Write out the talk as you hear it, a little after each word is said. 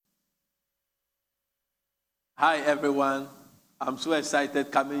Hi everyone, I'm so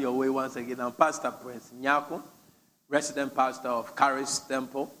excited coming your way once again. I'm Pastor Prince Nyako, resident pastor of Charis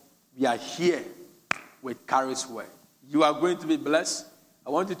Temple. We are here with Charis Word. You are going to be blessed.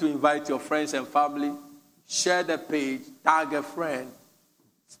 I want you to invite your friends and family, share the page, tag a friend,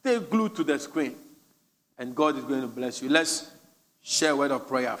 stay glued to the screen, and God is going to bless you. Let's share a word of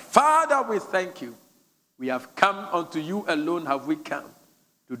prayer. Father, we thank you. We have come unto you alone have we come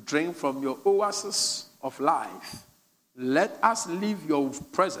to drink from your oasis of life. Let us leave your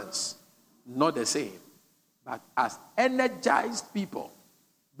presence not the same, but as energized people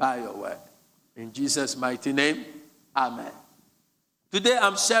by your word. In Jesus' mighty name, amen. Today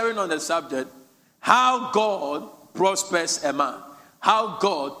I'm sharing on the subject, how God prospers a man. How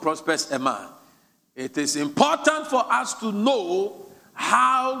God prospers a man. It is important for us to know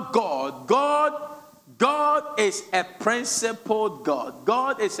how God is a principled God.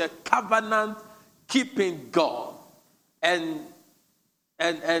 God is a covenant-keeping God. And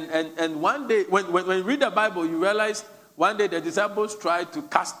one day, when you read the Bible, you realize one day the disciples tried to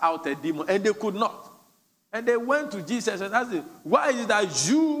cast out a demon, and they could not. And they went to Jesus and asked him, why is it that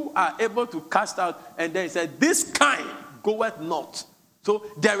you are able to cast out? And then he said, this kind goeth not. So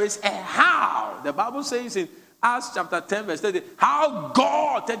there is a how. The Bible says in Acts chapter 10 verse 30, how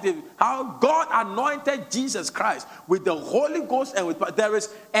God anointed Jesus Christ with the Holy Ghost and with power. There is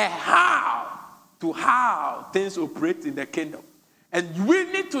a how things operate in the kingdom. And we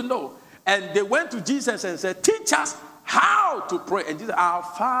need to know. And they went to Jesus and said, teach us how to pray. And Jesus, our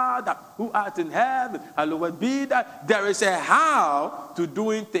Father who art in heaven, hallowed be that. There is a how to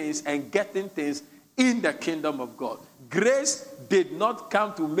doing things and getting things in the kingdom of God. Grace did not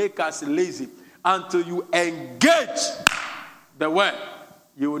come to make us lazy. Until you engage the word,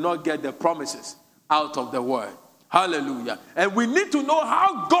 you will not get the promises out of the word. Hallelujah. And we need to know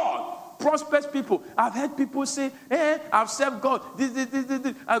how God prospers people. I've heard people say, I've served God.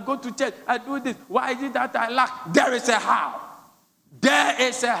 This. I go to church. I do this. Why is it that I lack? There is a how. There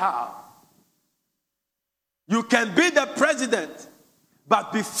is a how. You can be the president,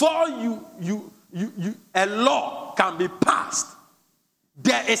 but before a law can be passed,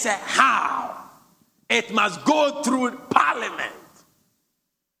 there is a how. It must go through parliament.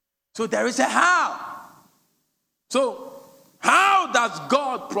 So there is a how. So how does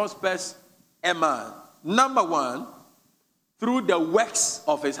God prospers a man? Number one, through the works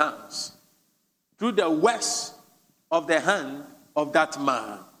of his hands. Through the works of the hand of that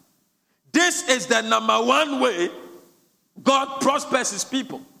man. This is the number one way God prospers his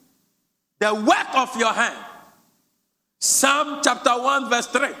people. The work of your hand. Psalm chapter 1 verse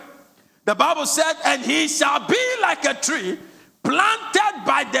 3. The Bible said, and he shall be like a tree planted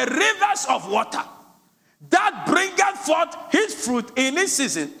by the rivers of water, that bringeth forth his fruit in his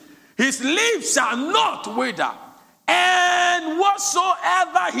season. His leaves shall not wither, and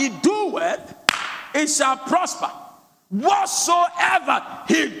whatsoever he doeth, it shall prosper. Whatsoever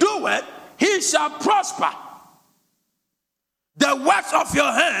he doeth, he shall prosper. The works of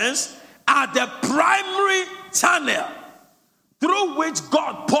your hands are the primary channel through which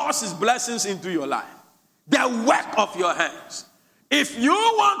God pours his blessings into your life. The work of your hands. If you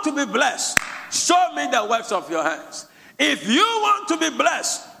want to be blessed, show me the works of your hands. If you want to be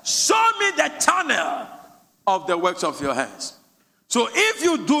blessed, show me the channel of the works of your hands. So if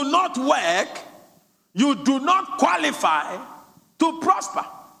you do not work, you do not qualify to prosper.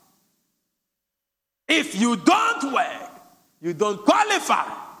 If you don't work, you don't qualify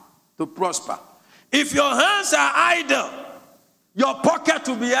to prosper. If your hands are idle, your pocket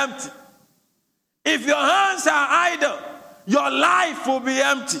will be empty. If your hands are idle, your life will be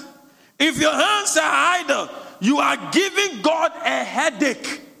empty. If your hands are idle, you are giving God a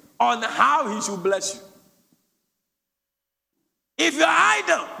headache on how he should bless you. If you're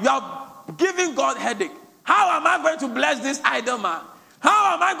idle, you are giving God headache. How am I going to bless this idle man?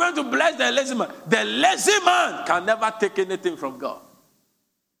 How am I going to bless the lazy man? The lazy man can never take anything from God.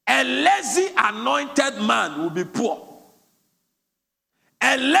 A lazy anointed man will be poor.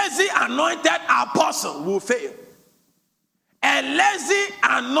 A lazy anointed apostle will fail. A lazy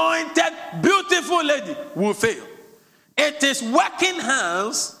anointed beautiful lady will fail. It is working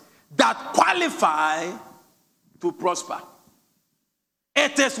hands that qualify to prosper.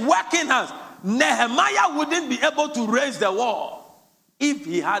 It is working hands. Nehemiah wouldn't be able to raise the wall if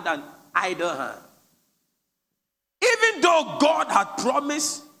he had an idle hand. Even though God had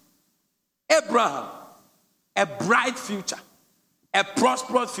promised Abraham a bright future, a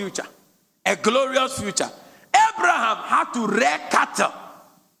prosperous future, a glorious future, Abraham had to rear cattle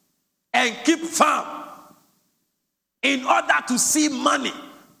and keep farm in order to see money,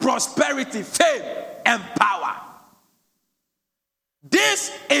 prosperity, fame and power.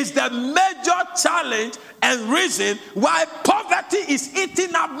 This is the major challenge and reason why poverty is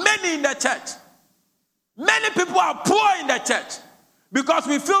eating up many in the church. Many people are poor in the church because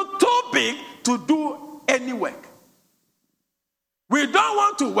we feel too big to do any work. We don't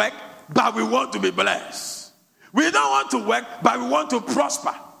want to work, but we want to be blessed. We don't want to work, but we want to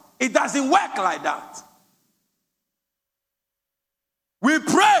prosper. It doesn't work like that. We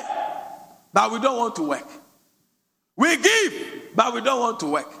pray, but we don't want to work. We give, but we don't want to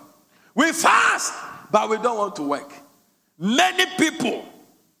work. We fast, but we don't want to work. Many people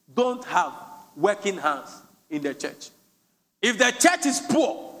don't have working hands in the church. If the church is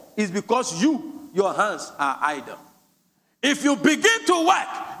poor, it's because your hands are idle. If you begin to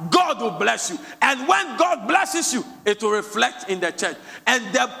work, God will bless you. And when God blesses you, it will reflect in the church. And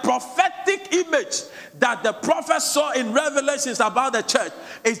the prophetic image that the prophet saw in Revelations about the church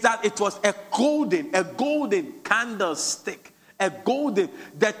is that it was a golden candlestick.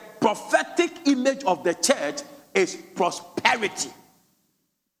 The prophetic image of the church is prosperity.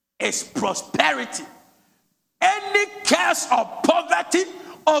 It's prosperity. Any curse of poverty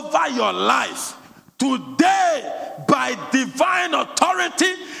over your life, today, by divine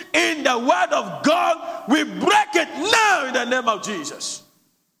authority in the word of God, we break it now in the name of Jesus.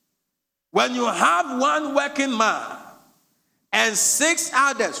 When you have one working man and 6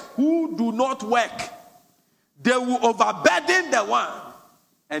 others who do not work, they will overburden the one,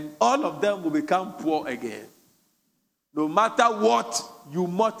 and all of them will become poor again. No matter what you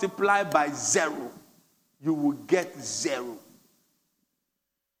multiply by 0, you will get 0.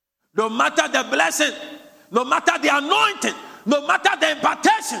 No matter the blessing, no matter the anointing, no matter the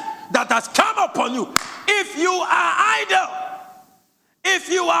impartation that has come upon you, if you are idle, if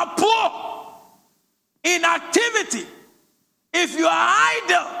you are poor, inactivity, if you are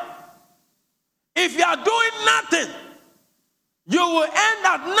idle, if you are doing nothing, you will end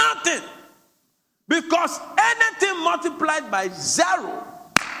at nothing. Because anything multiplied by 0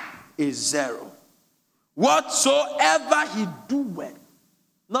 is 0. Whatsoever he doeth,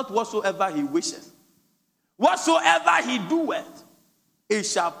 not whatsoever he wishes. Whatsoever he doeth, it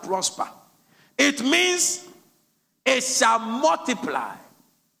shall prosper. It means it shall multiply.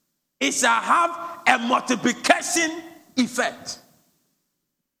 It shall have a multiplication effect.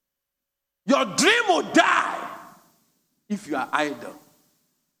 Your dream will die if you are idle.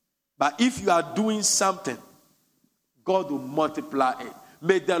 But if you are doing something, God will multiply it.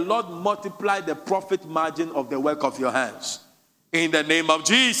 May the Lord multiply the profit margin of the work of your hands. In the name of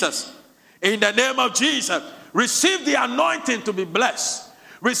Jesus. In the name of Jesus. Receive the anointing to be blessed.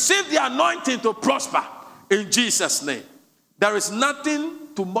 Receive the anointing to prosper. In Jesus' name. There is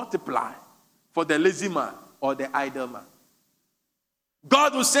nothing to multiply for the lazy man or the idle man.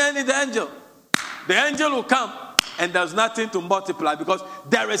 God will send in the angel. The angel will come and there's nothing to multiply because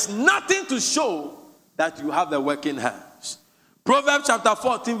there is nothing to show that you have the working hands. Proverbs chapter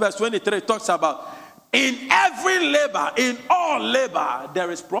 14 verse 23 talks about in every labor, in all labor,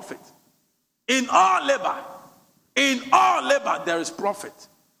 there is profit. In all labor, there is profit.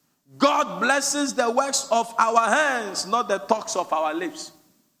 God blesses the works of our hands, not the talks of our lips.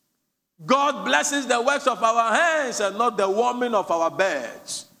 God blesses the works of our hands and not the warming of our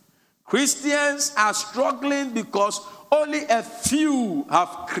beds. Christians are struggling because only a few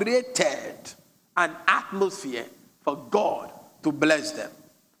have created an atmosphere for God to bless them.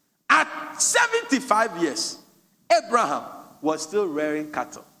 At 75 years, Abraham was still rearing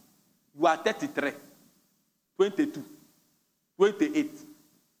cattle. You are 33, 22, 28.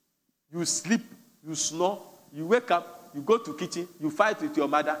 You sleep, you snore, you wake up, you go to kitchen, you fight with your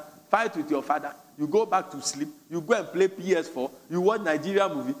mother, fight with your father, you go back to sleep, you go and play PS4, you watch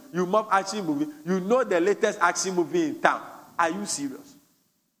Nigerian movie, you mob action movie, you know the latest action movie in town. Are you serious?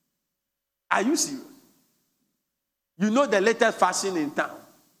 Are you serious? You know the latest fashion in town.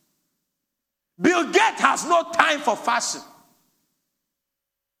 Bill Gates has no time for fashion.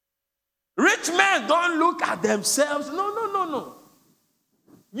 Rich men don't look at themselves. No.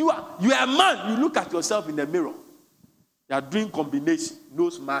 You are a man. You look at yourself in the mirror. You are doing combination.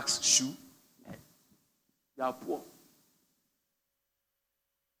 Nose mask, shoe. You are poor.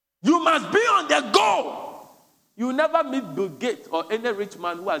 You must be on the go. You will never meet Bill Gates or any rich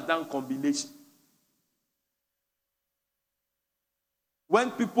man who has done combination. When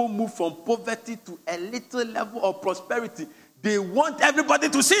people move from poverty to a little level of prosperity, they want everybody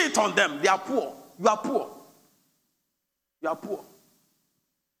to see it on them. They are poor. You are poor. You are poor.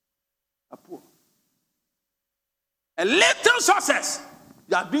 You are poor. A little success.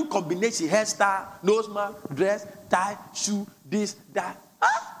 You are doing combination, hairstyle, nose mask, dress, tie, shoe, this, that.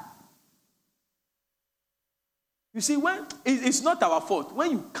 Huh? You see, when it's not our fault.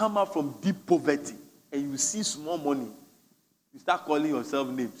 When you come out from deep poverty and you see small money, you start calling yourself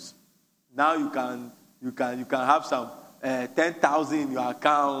names. Now you can have some 10,000 in your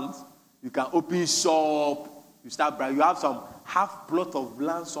account. You can open shop. You start bragging. You have some half plot of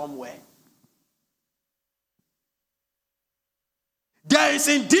land somewhere. There is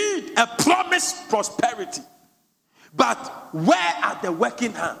indeed a promised prosperity. But where are the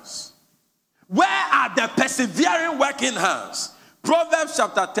working hands? Where are the persevering working hands? Proverbs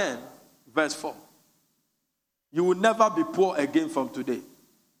chapter 10, verse 4. You will never be poor again from today.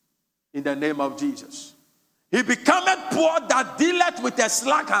 In the name of Jesus. He becometh poor that dealeth with a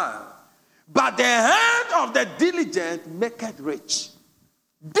slack hand, but the hand of the diligent maketh rich.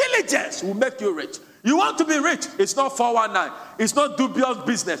 Diligence will make you rich. You want to be rich? It's not 419. It's not dubious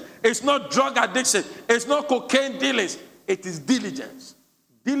business. It's not drug addiction. It's not cocaine dealings. It is diligence.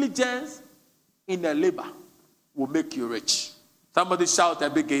 Diligence in a labor will make you rich. Somebody shout a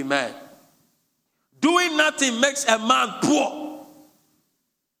big amen. Doing nothing makes a man poor.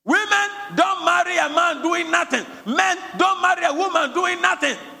 Women don't marry a man doing nothing. Men don't marry a woman doing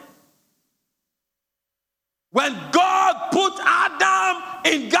nothing. When God put Adam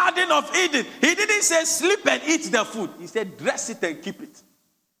in Garden of Eden, he didn't say sleep and eat the food. He said dress it and keep it.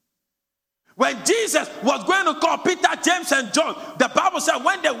 When Jesus was going to call Peter, James, and John, the Bible said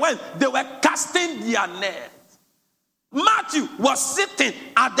when they went, they were casting their net. Matthew was sitting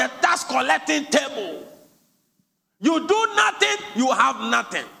at the tax collecting table. You do nothing, you have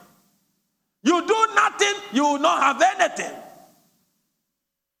nothing. You do nothing, you will not have anything.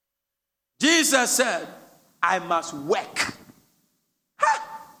 Jesus said, I must work. Huh?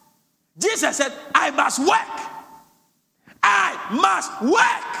 Jesus said, I must work. I must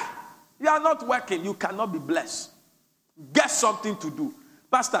work. You are not working, you cannot be blessed. Get something to do.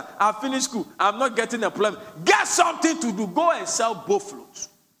 Pastor, I finished school. I'm not getting employment. Get something to do. Go and sell boat floats.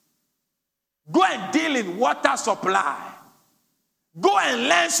 Go and deal in water supply. Go and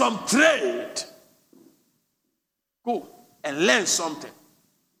learn some trade. Go and learn something.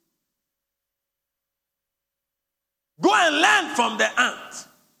 Go and learn from the ant.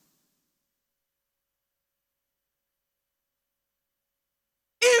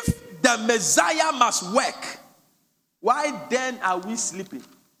 If the Messiah must work, why then are we sleeping?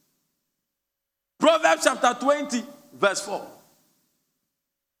 Proverbs chapter 20, verse 4.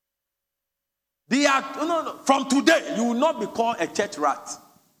 From today, you will not be called a church rat.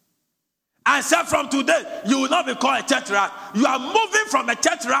 I said from today, you will not be called a church rat. You are moving from a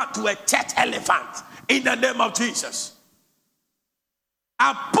church rat to a church elephant in the name of Jesus.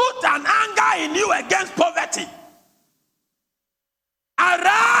 I put an anger in you against poverty.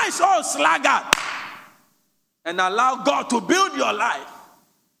 Arise, O sluggard, and allow God to build your life.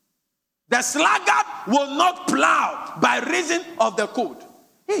 The sluggard will not plow by reason of the cold.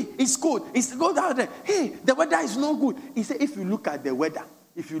 Hey, it's cold. It's cold out there. Hey, the weather is no good. He said, if you look at the weather,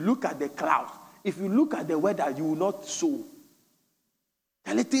 if you look at the clouds, if you look at the weather, you will not sow.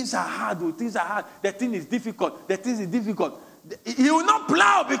 Things are hard. Things are hard. The thing is difficult. The thing is difficult. He will not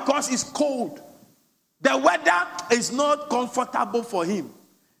plow because it's cold. The weather is not comfortable for him.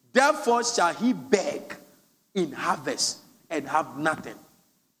 Therefore shall he beg in harvest and have nothing.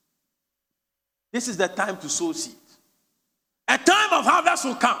 This is the time to sow seed. A time of harvest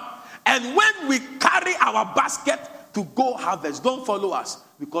will come. And when we carry our basket to go harvest, don't follow us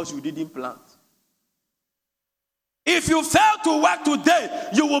because you didn't plant. If you fail to work today,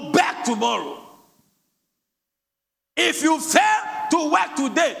 you will beg tomorrow. If you fail to work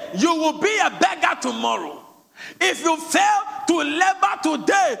today, you will be a beggar tomorrow. If you fail to labor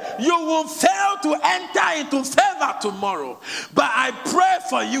today, you will fail to enter into favor tomorrow. But I pray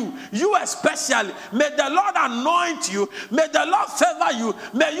for you, you especially, may the Lord anoint you, may the Lord favor you,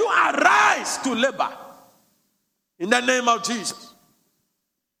 may you arise to labor. In the name of Jesus.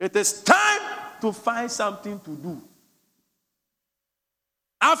 It is time to find something to do.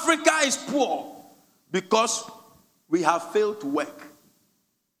 Africa is poor because we have failed to work.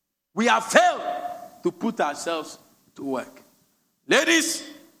 We have failed to put ourselves to work. Ladies,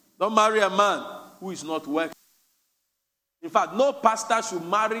 don't marry a man who is not working. In fact, no pastor should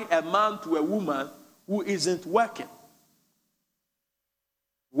marry a man to a woman who isn't working.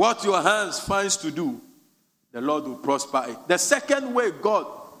 What your hands finds to do, the Lord will prosper it. The second way God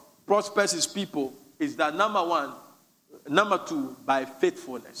prospers his people is that number two, by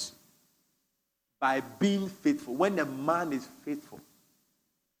faithfulness. By being faithful. When a man is faithful.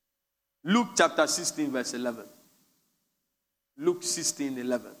 Luke chapter 16 verse 11. Luke 16,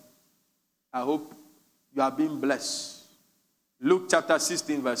 11. I hope you are being blessed. Luke chapter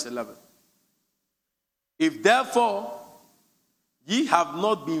 16 verse 11. If therefore ye have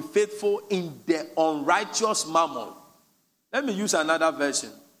not been faithful in the unrighteous mammon. Let me use another version.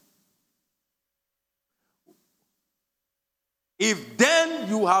 If then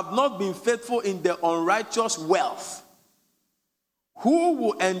you have not been faithful in the unrighteous wealth, who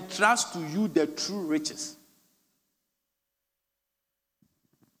will entrust to you the true riches?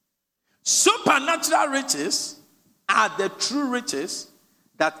 Supernatural riches are the true riches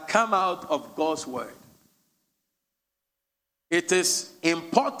that come out of God's word. It is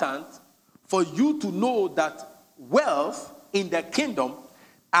important for you to know that wealth in the kingdom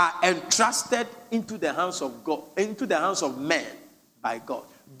are entrusted into the hands of God, into the hands of men by God.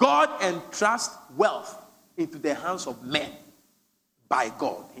 God entrusts wealth into the hands of men by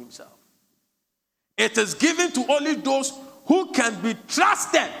God himself. It is given to only those who can be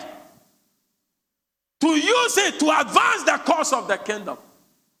trusted to use it to advance the cause of the kingdom.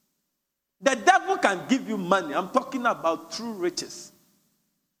 The devil can give you money. I'm talking about true riches.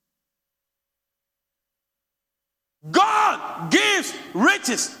 God gives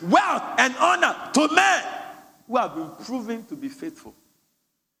riches, wealth, and honor to men who have been proven to be faithful.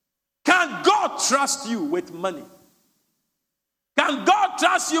 Can God trust you with money? Can God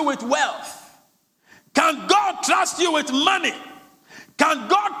trust you with wealth? Can God trust you with money? Can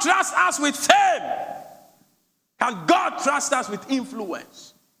God trust us with fame? Can God trust us with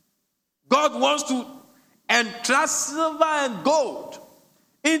influence? God wants to entrust silver and gold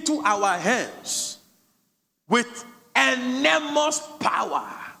into our hands with enormous power.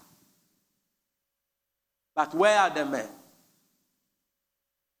 But where are the men?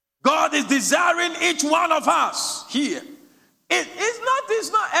 God is desiring each one of us here.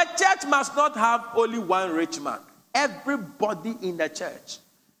 It's not, a church must not have only one rich man. Everybody in the church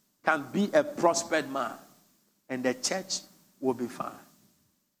can be a prospered man, and the church will be fine.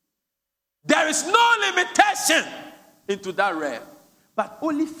 There is no limitation into that realm. But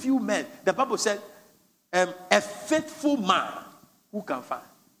only few men. The Bible said, a faithful man who can find.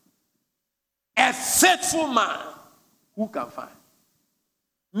 A faithful man who can find.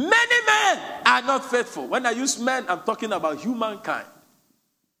 Many men are not faithful. When I use men, I'm talking about humankind.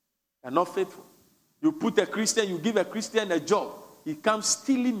 They are not faithful. You put a Christian, you give a Christian a job, he comes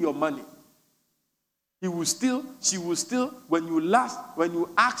stealing your money. He will steal, she will steal. When you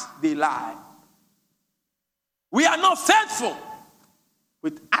ask, they lie. We are not faithful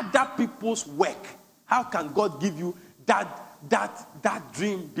with other people's work. How can God give you that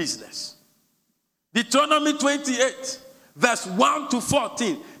dream business? Deuteronomy 28, verse 1 to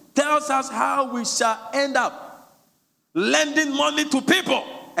 14, tells us how we shall end up lending money to people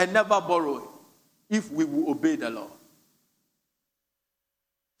and never borrowing if we will obey the Lord.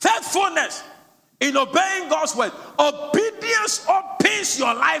 Faithfulness in obeying God's word. Obedience opens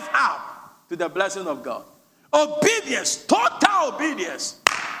your life up to the blessing of God. Obedience, total obedience,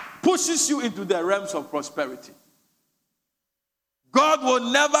 pushes you into the realms of prosperity. God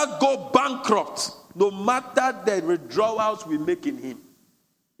will never go bankrupt, no matter the withdrawals we make in him,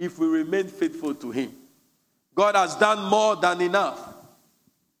 if we remain faithful to him. God has done more than enough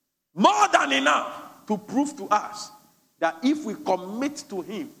to prove to us that if we commit to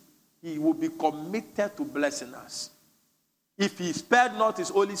him, he will be committed to blessing us. If he spared not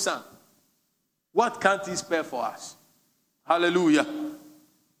his only son, what can't he spare for us? Hallelujah.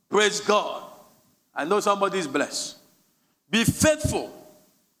 Praise God. I know somebody is blessed. Be faithful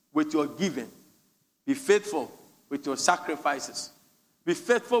with your giving. Be faithful with your sacrifices. Be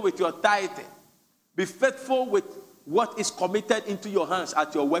faithful with your tithing. Be faithful with what is committed into your hands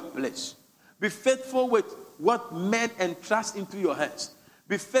at your workplace. Be faithful with what men entrust into your hands.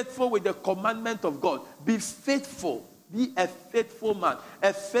 Be faithful with the commandment of God. Be faithful. Be a faithful man.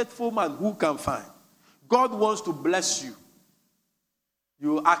 A faithful man who can find. God wants to bless you.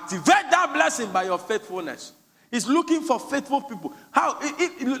 You activate that blessing by your faithfulness. He's looking for faithful people.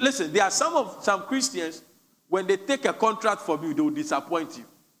 Listen, there are some Christians, when they take a contract from you, they will disappoint you.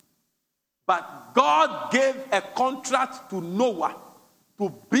 But God gave a contract to Noah to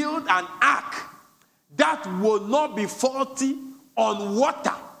build an ark that will not be faulty on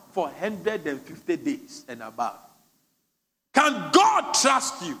water for 150 days and above. Can God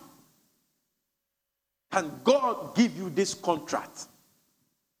trust you? Can God give you this contract?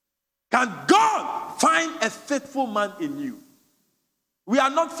 Can God find a faithful man in you? We are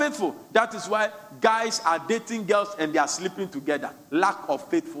not faithful. That is why guys are dating girls and they are sleeping together. Lack of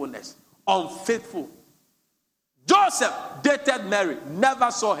faithfulness. Unfaithful. Joseph dated Mary, never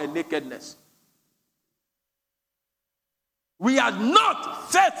saw her nakedness. We are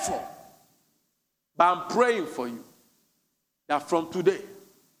not faithful. But I'm praying for you that from today,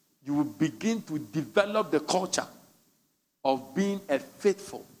 you will begin to develop the culture of being a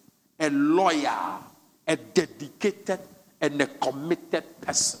faithful, a loyal, a dedicated, and a committed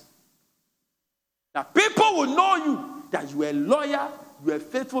person. That people will know you, that you are loyal, you are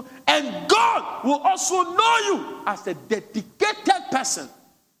faithful, and God will also know you as a dedicated person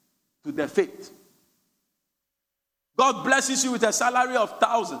to the faith. God blesses you with a salary of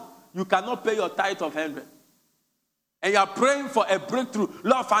 1,000. You cannot pay your tithe of 100. And you are praying for a breakthrough.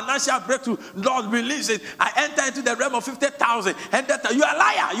 Lord, financial breakthrough. Lord, release it. I enter into the realm of 50,000. And that you are a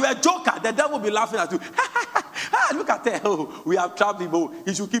liar. You are a joker. The devil will be laughing at you. Look at that. Oh, we have trapped him. Oh,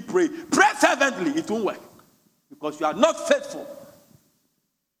 he should keep praying. Pray fervently. It won't work. Because you are not faithful.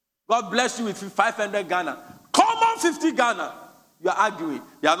 God bless you with 500 Ghana. Common 50 Ghana. You are arguing.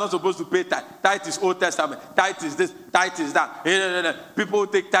 They are not supposed to pay tithe. Tithe is Old Testament. Tithe is this. Tithe is that. No. People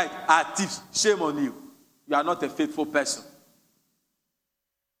who take tithe are thieves. Shame on you. You are not a faithful person.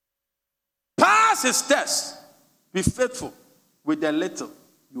 Pass his test. Be faithful with the little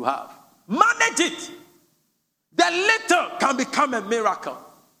you have. Manage it. The little can become a miracle.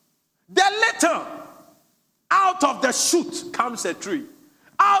 The little, out of the shoot comes a tree.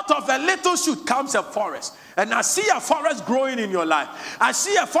 Out of a little shoot comes a forest. And I see a forest growing in your life. I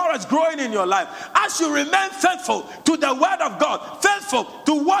see a forest growing in your life. As you remain faithful to the word of God, faithful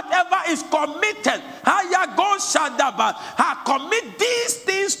to whatever is committed. Commit these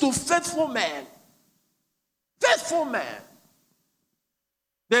things to faithful men. Faithful men.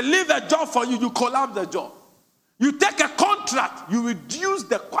 They leave a job for you, you collapse the job. You take a contract, you reduce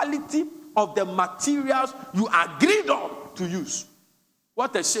the quality of the materials you agreed on to use.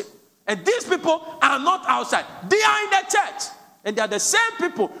 What a shame. And these people are not outside. They are in the church. And they are the same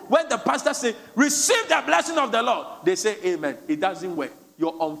people. When the pastor says, receive the blessing of the Lord, they say, amen. It doesn't work.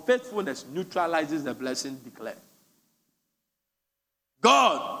 Your unfaithfulness neutralizes the blessing declared.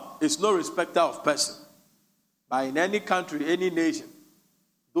 God is no respecter of person. But in any country, any nation,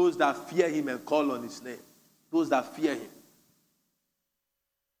 those that fear him and call on his name, those that fear him,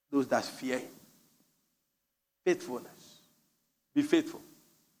 those that fear him. Faithfulness. Be faithful.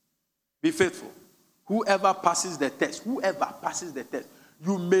 Be faithful. Whoever passes the test,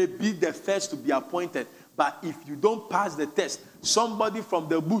 you may be the first to be appointed, but if you don't pass the test, somebody from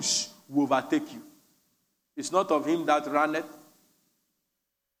the bush will overtake you. It's not of him that runneth,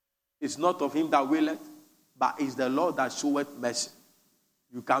 it's not of him that willeth, but it's the Lord that showeth mercy.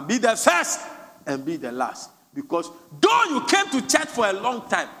 You can be the first and be the last, because though you came to church for a long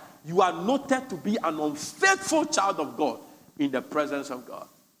time, you are noted to be an unfaithful child of God in the presence of God.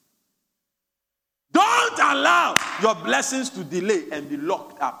 Don't allow your blessings to delay and be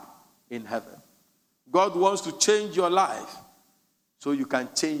locked up in heaven. God wants to change your life so you can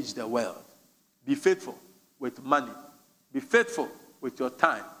change the world. Be faithful with money. Be faithful with your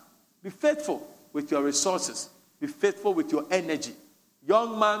time. Be faithful with your resources. Be faithful with your energy.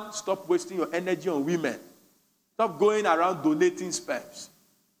 Young man, stop wasting your energy on women. Stop going around donating sperms.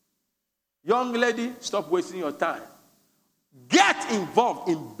 Young lady, stop wasting your time. Get involved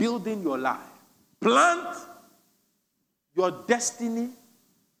in building your life. Plant your destiny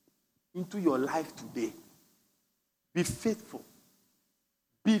into your life today. Be faithful.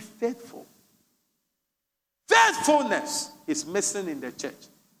 Be faithful. Faithfulness is missing in the church.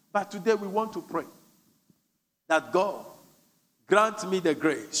 But today we want to pray that God grant me the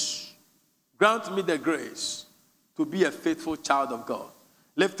grace. Grant me the grace to be a faithful child of God.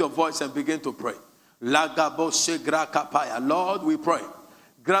 Lift your voice and begin to pray. Lord, we pray.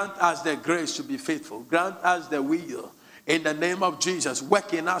 Grant us the grace to be faithful. Grant us the will. In the name of Jesus,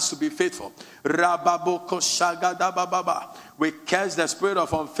 work in us to be faithful. We curse the spirit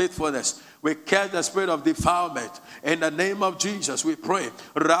of unfaithfulness. We curse the spirit of defilement. In the name of Jesus, we pray.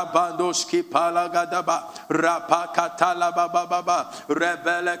 Rabandoski palagadaba, rapakatala bababa,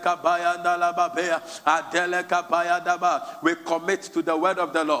 rebeleka bayandala babea, adeleka bayadaba. We commit to the word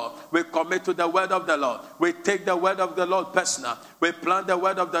of the Lord. We commit to the word of the Lord. We take the word of the Lord personal. We plant the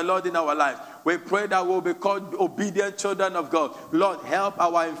word of the Lord in our life. We pray that we'll be called obedient children of God. Lord, help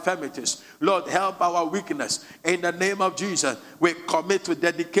our infirmities. Lord, help our weakness. In the name of Jesus, we commit to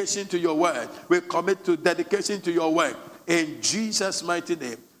dedication to your word. We commit to dedication to your word. In Jesus' mighty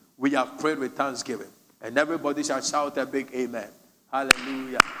name, we have prayed with thanksgiving. And everybody shall shout a big amen.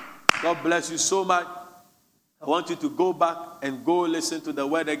 Hallelujah. God bless you so much. I want you to go back and go listen to the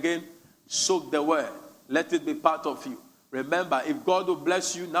word again. Soak the word. Let it be part of you. Remember, if God will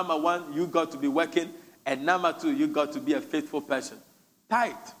bless you, number one, you got to be working. And number two, you got to be a faithful person.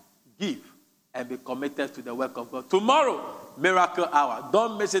 Tithe, give, and be committed to the work of God. Tomorrow, miracle hour.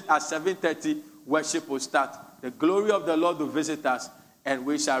 Don't miss it at 7:30. Worship will start. The glory of the Lord will visit us. and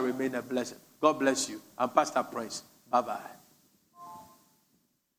we shall remain a blessing. God bless you. I'm Pastor Prince. Bye-bye.